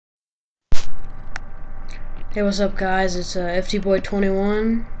Hey, what's up, guys? It's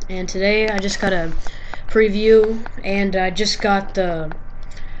FTBoy21, and today I just got a preview, and I just got the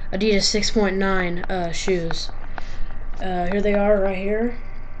Adidas 6.9 shoes. Here they are, right here.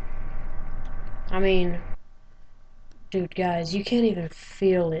 I mean, dude, guys, you can't even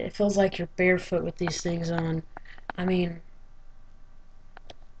feel it. It feels like you're barefoot with these things on. I mean,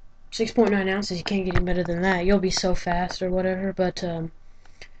 6.9 ounces, you can't get any better than that. You'll be so fast or whatever, but um,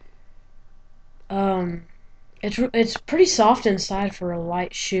 it's pretty soft inside for a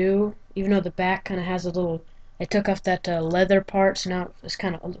light shoe, even though the back kind of has a little. They took off that leather part, so now it's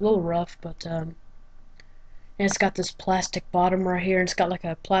kind of a little rough. But and it's got this plastic bottom right here, and it's got like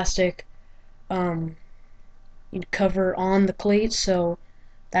a plastic um cover on the cleats, so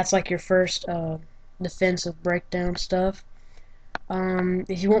that's like your first defensive breakdown stuff.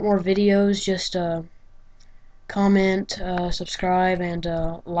 If you want more videos, just comment, subscribe, and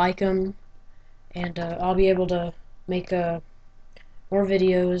like them, and I'll be able to make more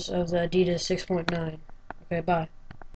videos of the Adidas 6.9. Okay, bye.